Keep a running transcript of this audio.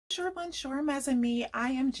Bonjour, mes amis. I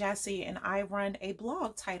am Jessie and I run a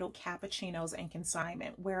blog titled Cappuccinos and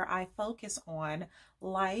Consignment where I focus on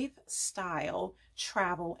life, style,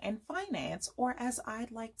 travel, and finance, or as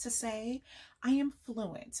I'd like to say, I am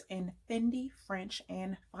fluent in Fendi, French,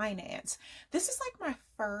 and finance. This is like my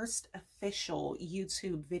first official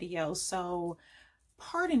YouTube video, so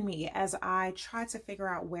pardon me as I try to figure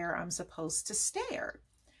out where I'm supposed to stare.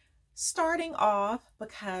 Starting off,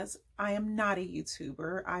 because I am not a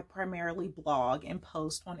YouTuber, I primarily blog and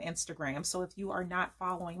post on Instagram. So if you are not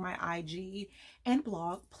following my IG and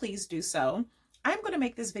blog, please do so. I'm going to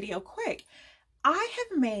make this video quick. I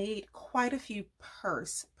have made quite a few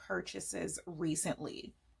purse purchases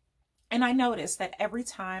recently. And I noticed that every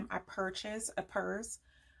time I purchase a purse,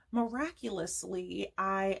 miraculously,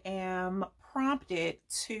 I am prompted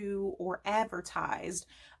to or advertised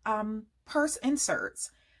purse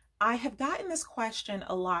inserts. I have gotten this question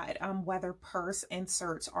a lot, whether purse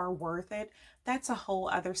inserts are worth it. That's a whole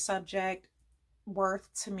other subject.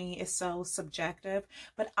 Worth to me is so subjective,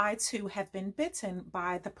 but I too have been bitten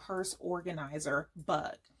by the purse organizer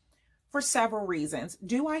bug for several reasons.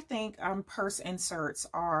 Do I think purse inserts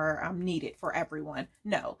are needed for everyone?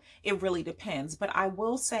 No, it really depends, but I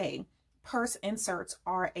will say purse inserts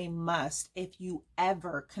are a must if you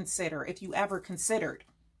ever considered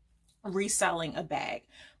reselling a bag.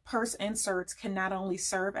 Purse inserts can not only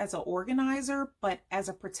serve as an organizer, but as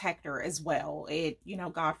a protector as well. It,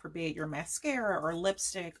 God forbid your mascara or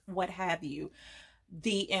lipstick, what have you,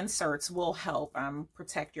 the inserts will help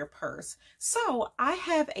protect your purse. So I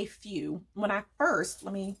have a few. The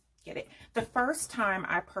first time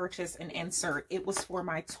I purchased an insert, it was for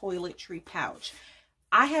my toiletry pouch.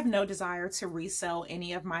 I have no desire to resell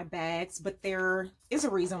any of my bags, but there is a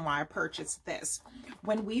reason why I purchased this.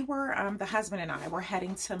 When we were, the husband and I were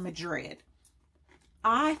heading to Madrid,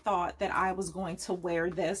 I thought that I was going to wear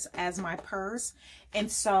this as my purse.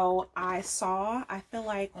 And so I feel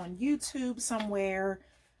like on YouTube somewhere,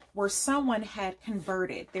 where someone had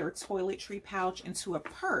converted their toiletry pouch into a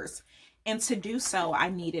purse. And to do so, I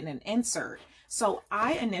needed an insert. So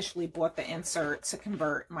I initially bought the insert to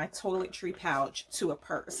convert my toiletry pouch to a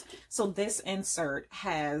purse. So this insert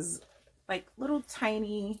has like little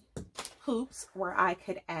tiny hoops where I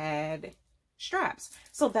could add straps.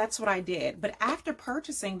 So that's what I did. But after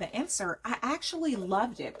purchasing the insert, I actually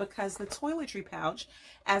loved it because the toiletry pouch,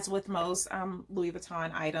 as with most Louis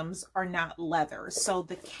Vuitton items, are not leather. So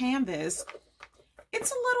the canvas,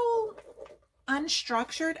 it's a little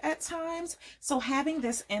unstructured at times, so having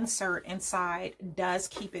this insert inside does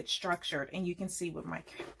keep it structured, and you can see with my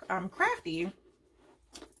crafty,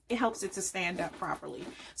 it helps it to stand up properly.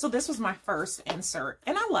 So this was my first insert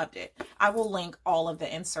and I loved it. I will link all of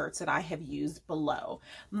the inserts that I have used below.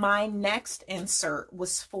 My next insert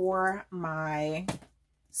was for my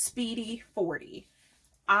Speedy 40.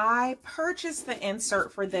 I purchased the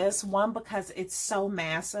insert for this one because it's so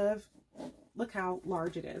massive. Look how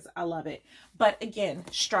large it is. I love it. But again,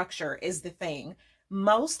 structure is the thing.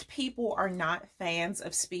 Most people are not fans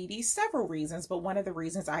of Speedy, several reasons, but one of the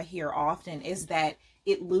reasons I hear often is that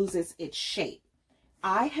it loses its shape.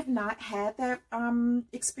 I have not had that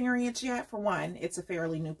experience yet. For one, it's a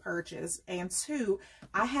fairly new purchase. And two,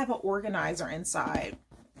 I have an organizer inside.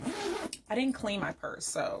 I didn't clean my purse,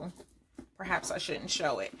 so perhaps I shouldn't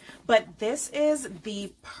show it. But this is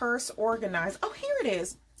the purse organizer. Oh, here it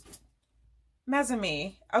is. Mes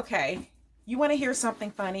amis, okay, you want to hear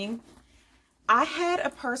something funny? I had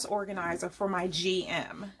a purse organizer for my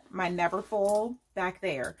GM, my Neverfull back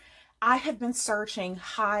there. I have been searching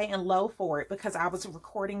high and low for it because I was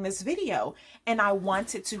recording this video and I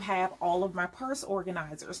wanted to have all of my purse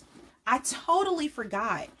organizers. I totally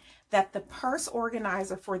forgot that the purse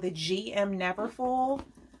organizer for the GM Neverfull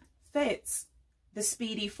fits the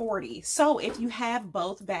Speedy 40. So if you have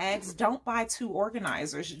both bags, don't buy two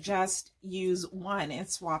organizers, just use one and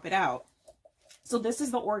swap it out. So this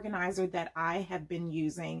is the organizer that I have been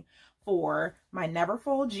using for my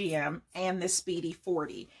Neverfull GM and the Speedy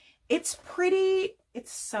 40. It's pretty,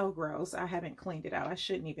 it's so gross. I haven't cleaned it out. I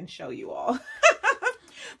shouldn't even show you all.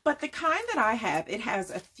 But the kind that I have, it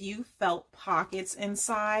has a few felt pockets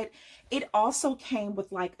inside. It also came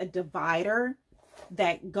with like a divider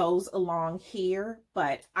that goes along here,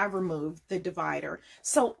 but I removed the divider.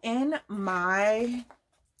 So in my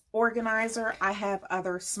organizer, I have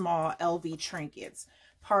other small LV trinkets,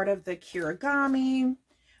 part of the Kurigami,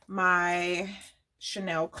 my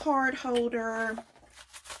Chanel card holder,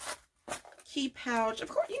 key pouch, of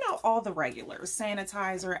course, all the regulars,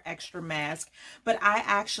 sanitizer, extra mask, but I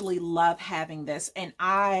actually love having this and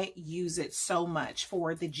I use it so much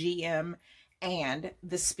for the GM and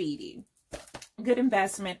the Speedy. good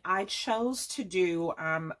investment. I chose to do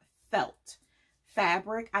felt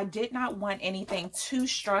fabric. I did not want anything too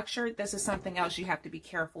structured. This is something else you have to be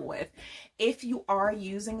careful with. If you are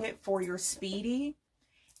using it for your speedy,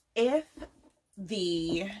 if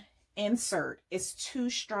the insert is too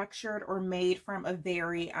structured or made from a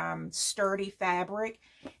very sturdy fabric,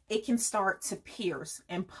 it can start to pierce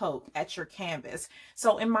and poke at your canvas.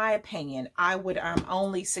 So in my opinion, I would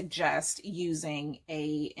only suggest using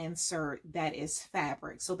a insert that is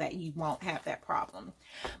fabric so that you won't have that problem.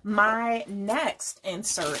 My next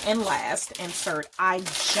insert and last insert, I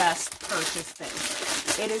just purchased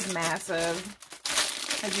this. It is massive.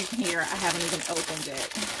 As you can hear, I haven't even opened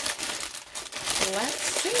it. Let's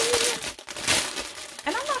see.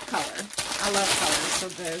 And I love color. I love color, so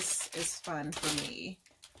this is fun for me.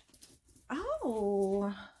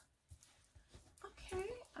 Oh, okay.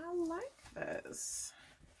 I like this.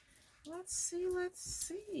 Let's see. Let's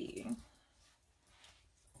see.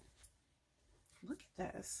 Look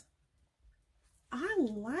at this. I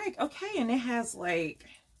like, okay, and it has like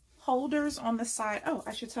holders on the side. Oh,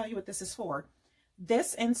 I should tell you what this is for.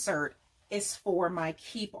 This insert is for my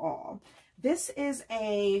keep all. This is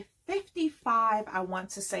a 55, I want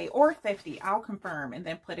to say, or 50. I'll confirm and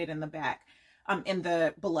then put it in the back, in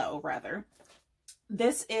the below rather.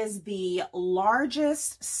 This is the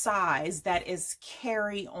largest size that is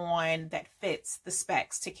carry on, that fits the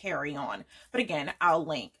specs to carry on. But again, I'll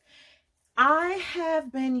link. I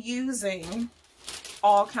have been using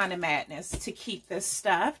all kind of madness to keep this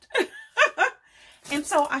stuffed. And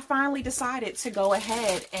so I finally decided to go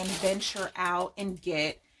ahead and venture out and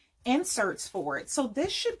get inserts for it. So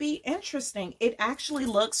this should be interesting. It actually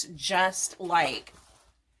looks just like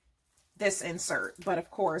this insert, but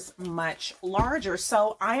of course much larger.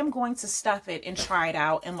 So I am going to stuff it and try it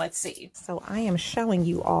out, and let's see. So I am showing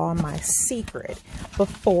you all my secret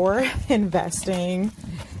before investing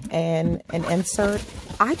in an insert.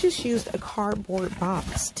 I just used a cardboard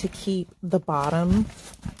box to keep the bottom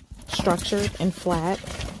structured and flat.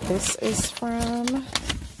 This is from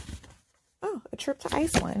a trip to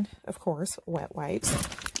Iceland, of course, wet wipes.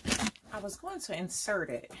 I was going to insert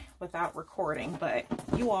it without recording, but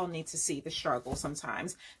you all need to see the struggle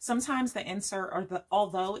sometimes. Sometimes the insert, or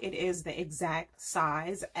although it is the exact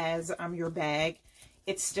size as your bag,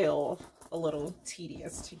 it's still a little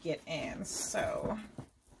tedious to get in. So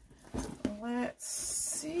let's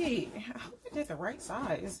see. I hope I did the right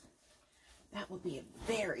size. That would be a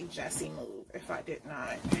very Jessie move if I did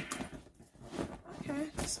not. Okay,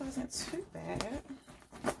 this wasn't too bad.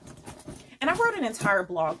 And I wrote an entire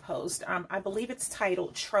blog post. I believe it's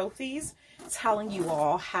titled Trophies, telling you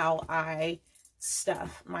all how I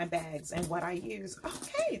stuff my bags and what I use.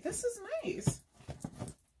 Okay, this is nice.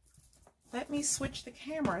 Let me switch the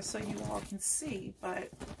camera so you all can see, but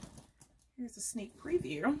here's a sneak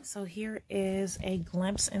preview. So here is a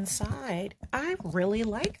glimpse inside. I really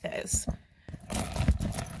like this.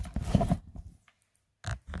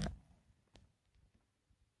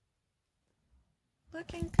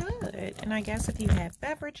 Looking good. And I guess if you have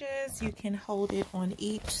beverages, you can hold it on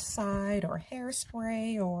each side, or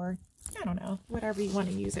hairspray, or I don't know, whatever you want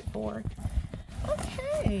to use it for.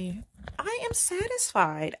 Okay, I am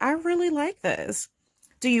satisfied. I really like this.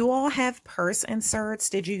 Do you all have purse inserts?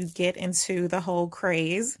 Did you get into the whole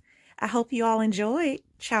craze? I hope you all enjoyed.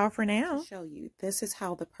 Ciao for now. I'll show you. This is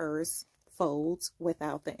how the purse folds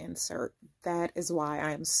without the insert. That is why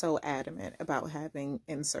I am so adamant about having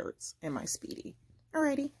inserts in my speedy.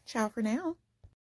 Alrighty, ciao for now.